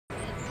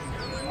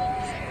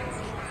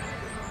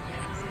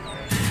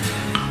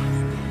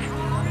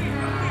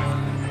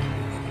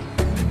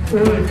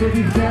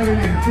57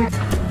 and 6.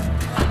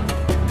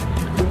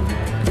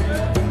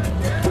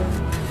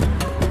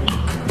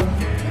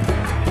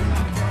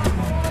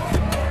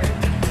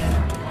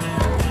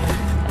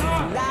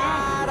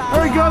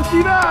 There we go,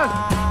 Steven!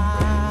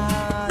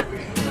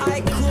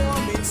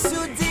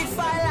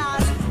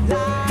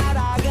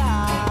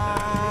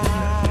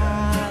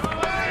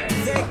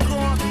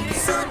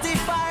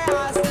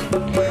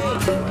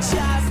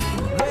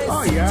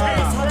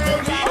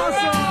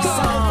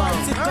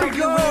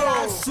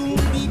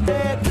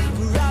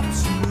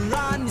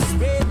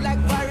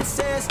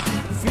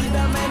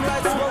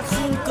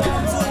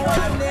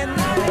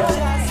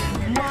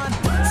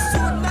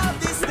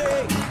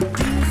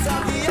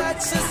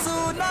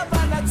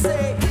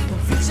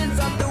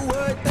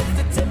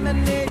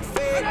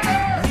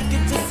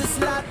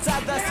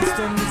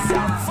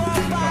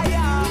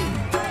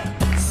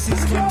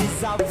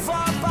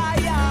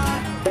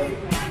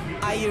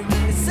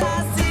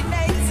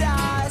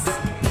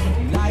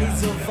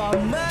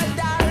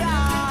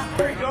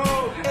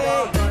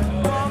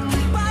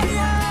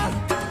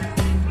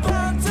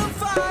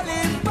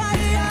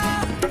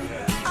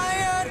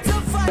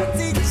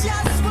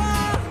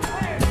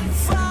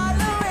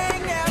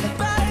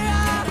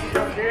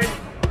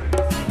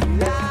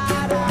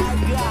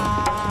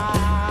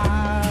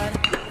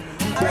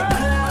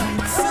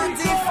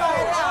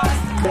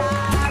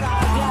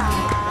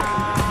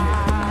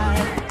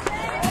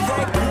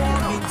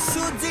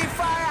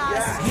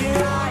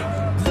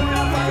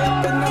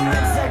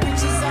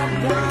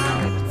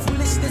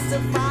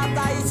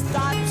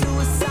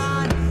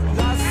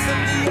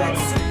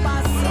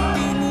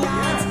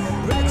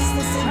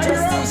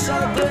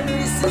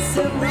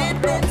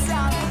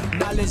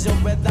 Knowledge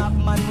of where that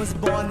man was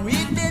born,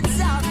 read the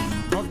top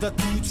of the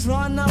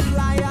throne of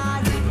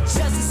lion.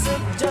 Justice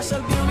of just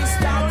shall be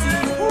restarted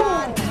in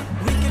one.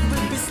 Wicked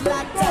will be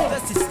slaughtered. The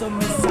system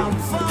is out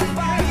for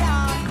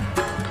fire.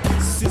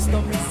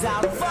 System is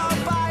out for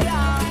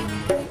fire.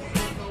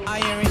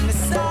 Iron in the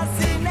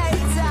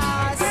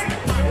assassinators,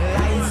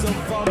 lies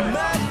of a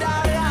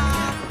murderer.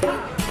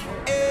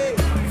 Hey,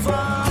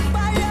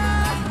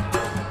 vampire,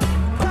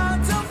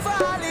 bound to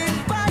fall in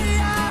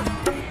fire.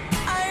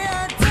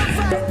 Iron to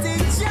fight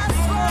it just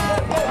for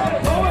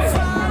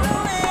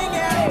following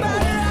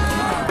empire.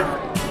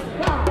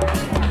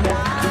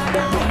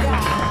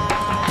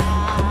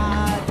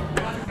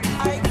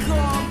 I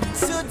come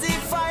to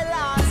defy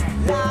laws.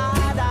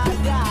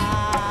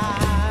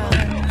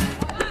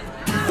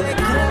 They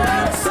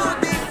come to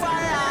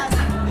defy us.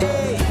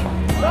 Hey.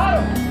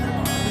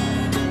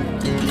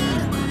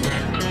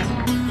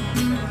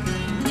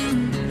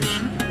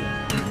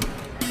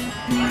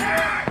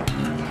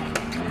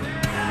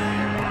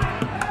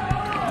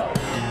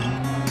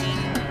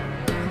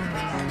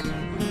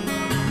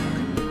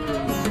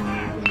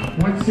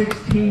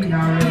 116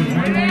 already.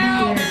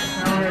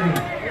 116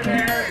 already.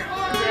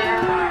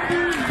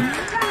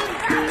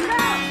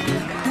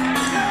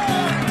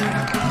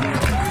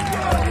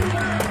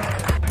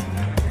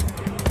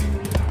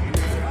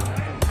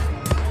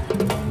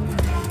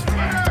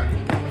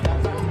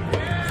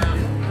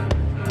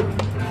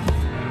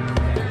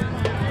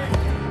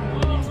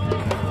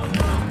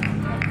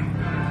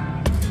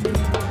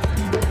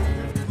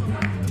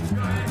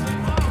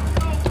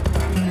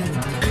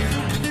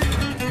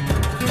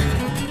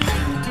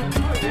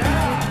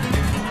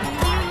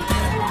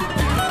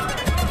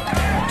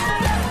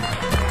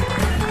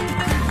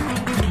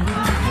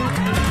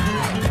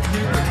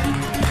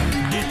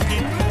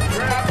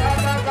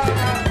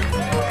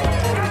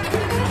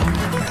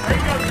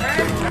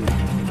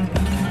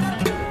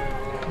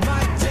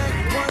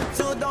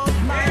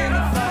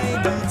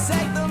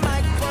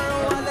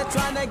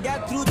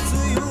 Get through to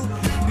you.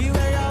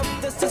 Beware of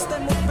the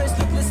system who press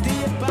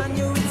ruthlessly upon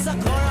you. It's a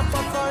corrupt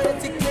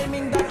authority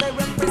claiming that they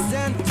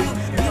represent you.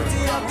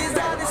 Guilty of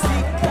dishonesty,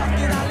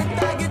 lacking all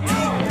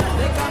integrity.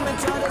 They come and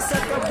try to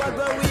set the world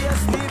where we are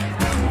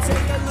sleeping.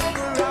 Take a look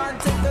around,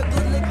 take a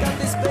good look at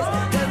this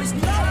place. There is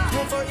no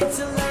room for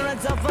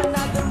intolerance of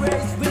another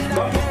race. We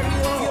not care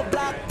if you're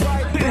black,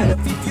 white,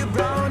 if you're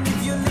brown, if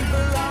you live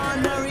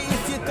around, or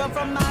if you come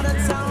from out of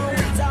town.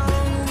 We're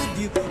down with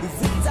you, if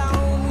we're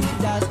down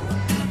with us.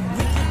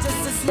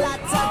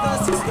 Slaughter, the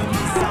system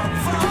is on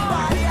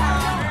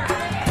fire.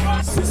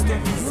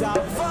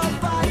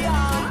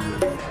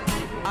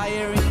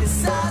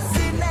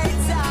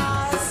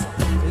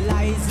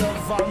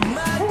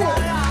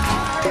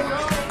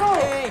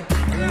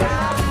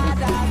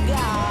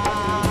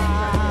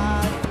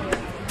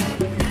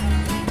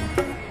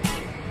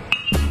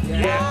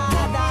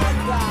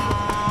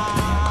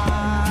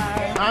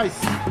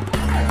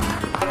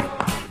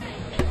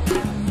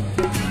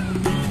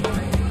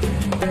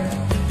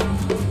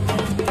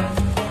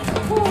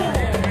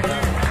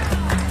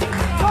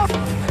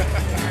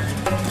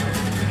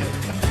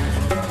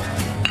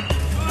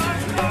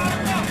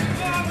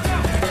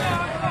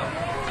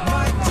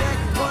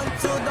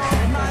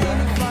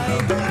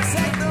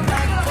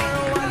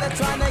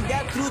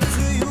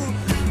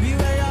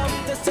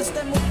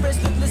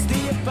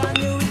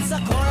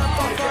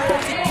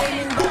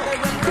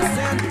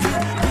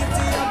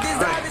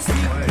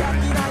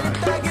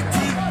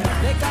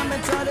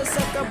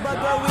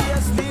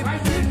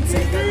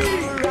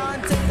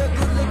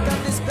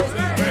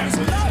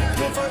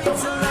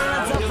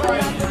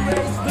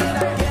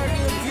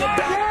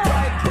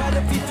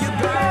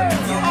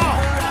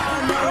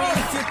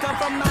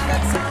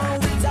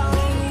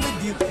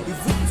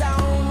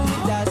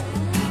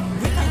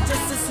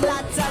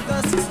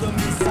 the system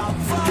is up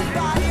for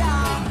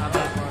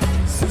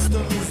fire.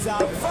 System is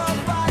up for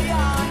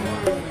fire.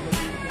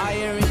 I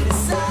hear in the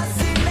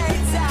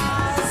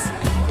assassinators,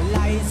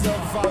 lies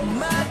of a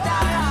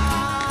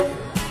murderer.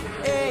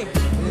 Hey,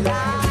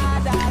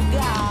 Lord of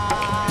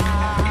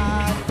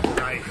God.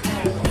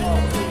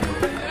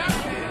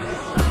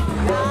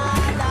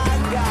 Lord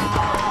of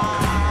God.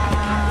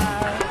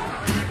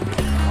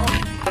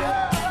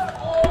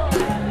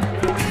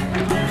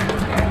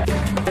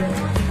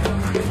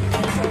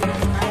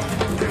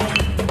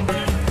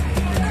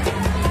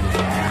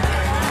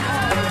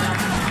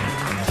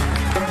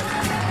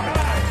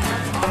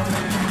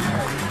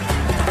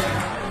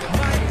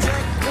 Mic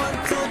check, 1,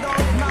 2,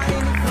 don't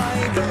mind if I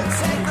do.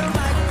 Take the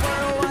mic for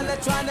a while, they're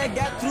trying to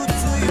get through.